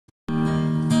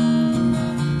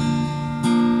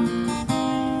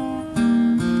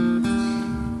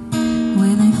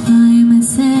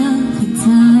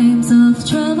of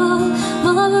trouble,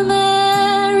 Mother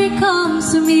Mary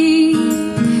comes to me,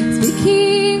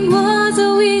 speaking words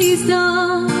of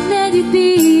wisdom, let it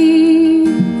be.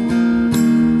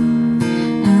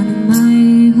 And in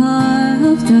my heart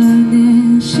of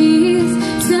darkness, she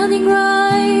is standing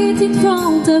right in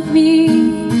front of me,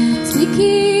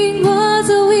 speaking words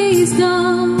of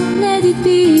wisdom, let it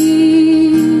be.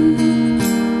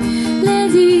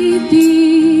 Let it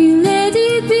be, let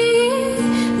it be,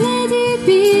 let it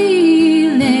be,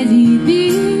 let it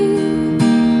be.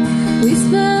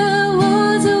 Whisper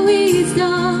words of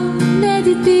wisdom, let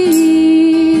it be.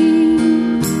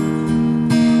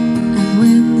 And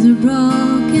when the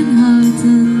broken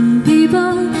hearted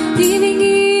people living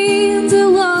in the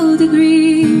world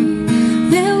agree,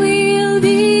 there will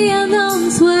be an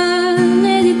answer,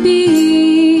 let it be.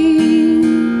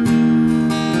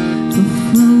 For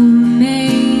from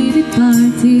may be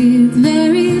parted,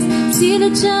 there is still a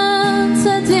chance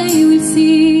that they will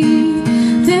see.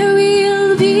 There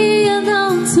will be an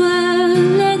answer,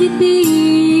 let it be.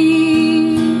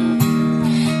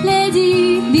 Let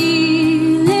it be,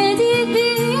 let it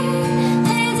be,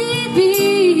 let it be,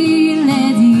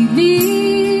 let it be.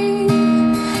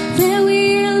 There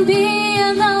will be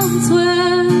an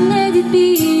answer, let it be.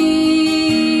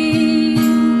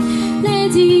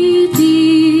 Let it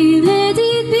be, let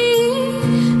it be,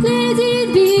 let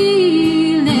it be,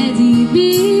 let it be.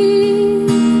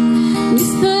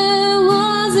 Whisper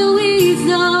words of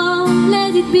wisdom,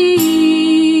 let it be.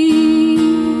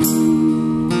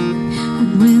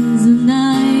 And when the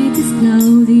night is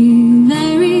cloudy,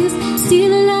 there is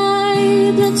still a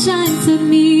light that shines on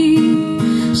me.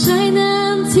 Shine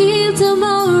until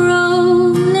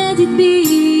tomorrow, let it be.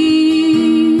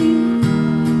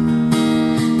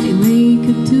 I wake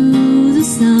up to the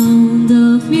sound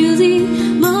of music,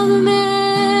 Mother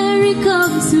Mary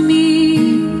comes to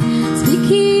me,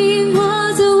 speaking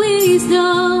words of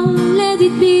wisdom, let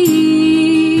it be.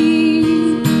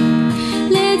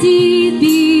 Let it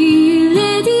be,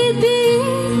 let it be,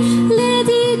 let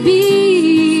it be,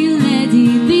 let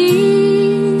it be.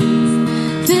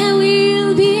 There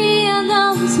will be an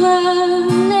answer,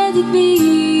 let it be.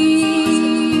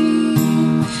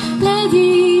 Let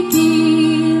it be,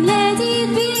 let it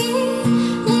be,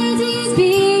 let it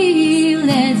be,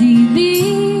 let it be.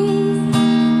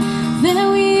 There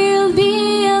will be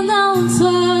an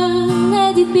answer,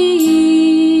 let it be.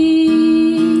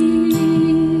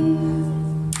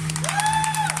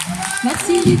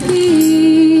 Merci du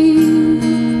prix.